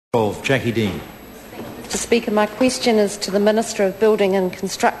Jacqui Dean. Mr Speaker, my question is to the Minister of Building and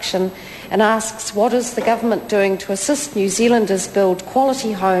Construction and asks, what is the government doing to assist New Zealanders build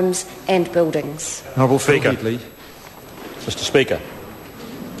quality homes and buildings? Honourable Speaker. Mr Speaker.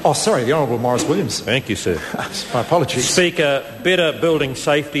 Oh, sorry, the Honourable Maurice Williams. Thank you, sir. My apologies. Speaker, better building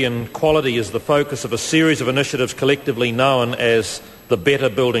safety and quality is the focus of a series of initiatives collectively known as the Better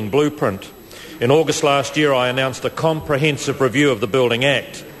Building Blueprint. In August last year, I announced a comprehensive review of the Building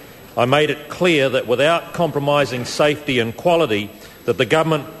Act. I made it clear that without compromising safety and quality, that the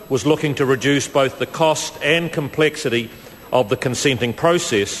government was looking to reduce both the cost and complexity of the consenting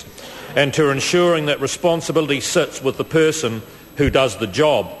process and to ensuring that responsibility sits with the person who does the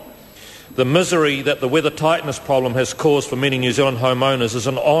job. The misery that the weather tightness problem has caused for many New Zealand homeowners is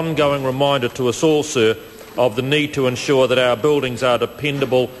an ongoing reminder to us all, sir, of the need to ensure that our buildings are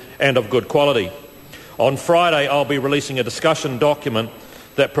dependable and of good quality. On Friday, I'll be releasing a discussion document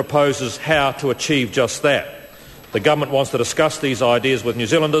that proposes how to achieve just that. The government wants to discuss these ideas with New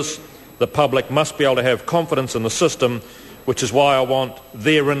Zealanders. The public must be able to have confidence in the system, which is why I want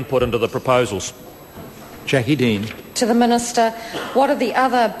their input into the proposals. Jacqui Dean. To the Minister, what are the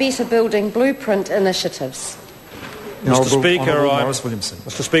other Better Building Blueprint initiatives?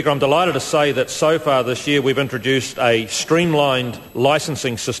 Mr Speaker, I'm delighted to say that so far this year we've introduced a streamlined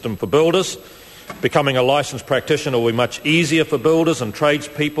licensing system for builders. Becoming a licensed practitioner will be much easier for builders and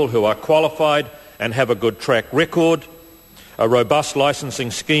tradespeople who are qualified and have a good track record. A robust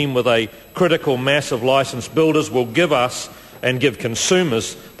licensing scheme with a critical mass of licensed builders will give us and give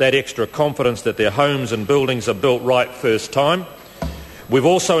consumers that extra confidence that their homes and buildings are built right first time. We've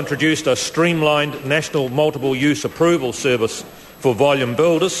also introduced a streamlined national multiple use approval service for volume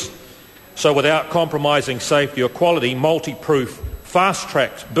builders. So without compromising safety or quality, multi-proof,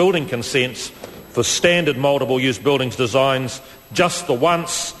 fast-tracked building consents for standard multiple-use buildings designs just the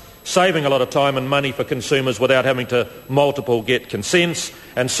once, saving a lot of time and money for consumers without having to multiple get consents.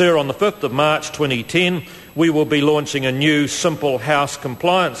 And, sir, on the 5th of March 2010, we will be launching a new simple house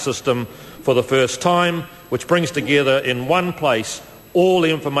compliance system for the first time, which brings together in one place all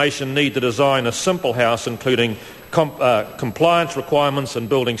the information needed to design a simple house, including compliance requirements and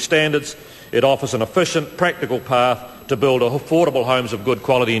building standards. It offers an efficient, practical path to build affordable homes of good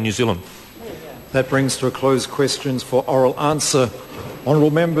quality in New Zealand. That brings to a close questions for oral answer.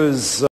 Honourable members.